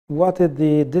what is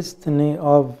the destiny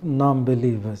of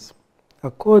non-believers?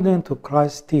 According to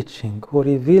Christ's teaching, who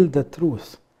revealed the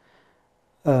truth,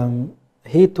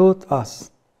 He taught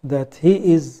us that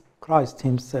He is Christ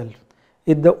Himself.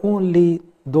 It's the only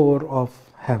door of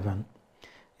heaven.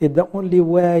 It's the only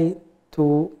way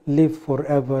to live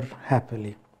forever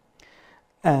happily.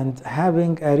 And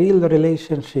having a real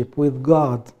relationship with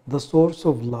God, the source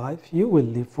of life, you will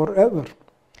live forever.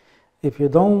 If you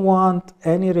don't want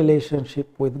any relationship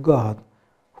with God,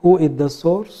 who is the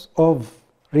source of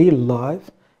real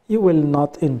life, you will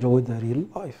not enjoy the real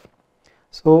life.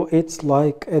 So it's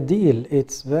like a deal.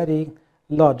 It's very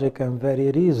logical and very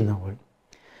reasonable.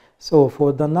 So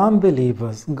for the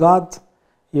non-believers, God,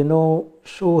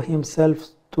 show Himself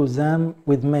to them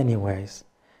with many ways.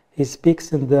 He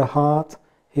speaks in their heart.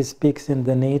 He speaks in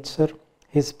the nature.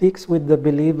 He speaks with the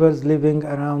believers living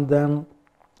around them.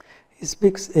 He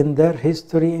speaks in their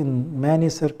history in many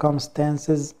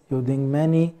circumstances, using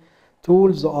many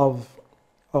tools of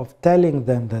telling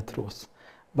them the truth.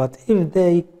 But if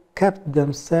they kept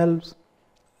themselves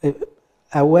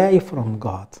away from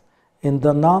God in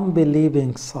the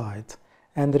non-believing side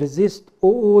and resist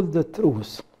all the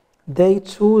truth, they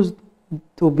choose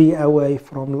to be away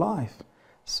from life.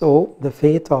 So the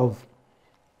fate of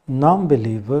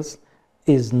non-believers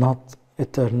is not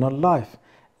eternal life.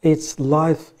 It's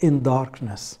life in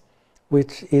darkness,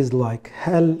 which is like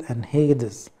hell and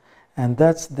Hades. And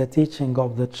that's the teaching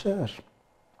of the church.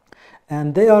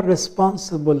 And they are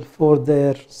responsible for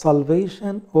their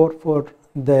salvation or for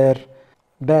their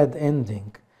bad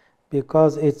ending,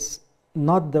 because it's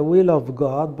not the will of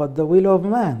God, but the will of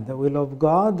man. The will of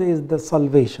God is the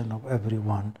salvation of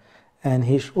everyone. And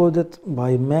He showed it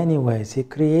by many ways. He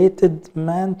created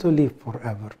man to live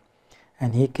forever.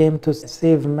 And He came to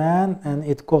save man, and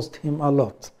it cost Him a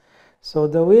lot. So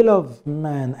the will of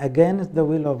man against the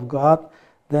will of God,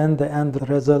 then the end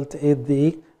result is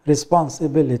the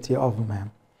responsibility of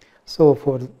man. So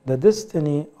for the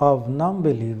destiny of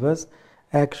non-believers,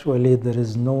 actually there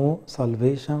is no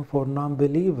salvation for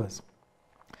non-believers.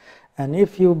 And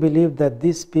if you believe that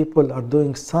these people are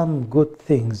doing some good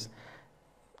things,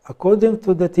 according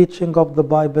to the teaching of the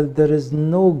Bible, there is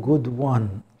no good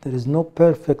one. There is no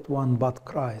perfect one but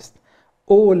Christ.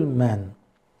 All men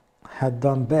had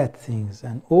done bad things,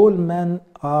 and all men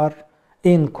are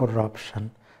in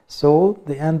corruption. So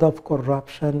the end of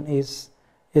corruption is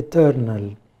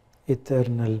eternal,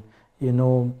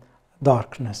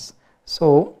 darkness.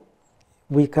 So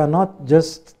we cannot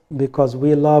just, because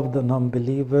we love the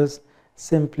non-believers,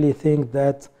 simply think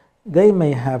that they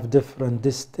may have different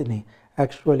destiny.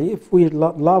 Actually, if we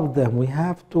love them, we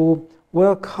have to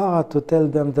work hard to tell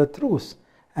them the truth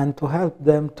and to help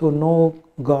them to know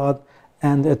God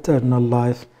and eternal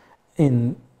life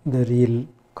in the real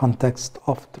context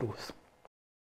of truth.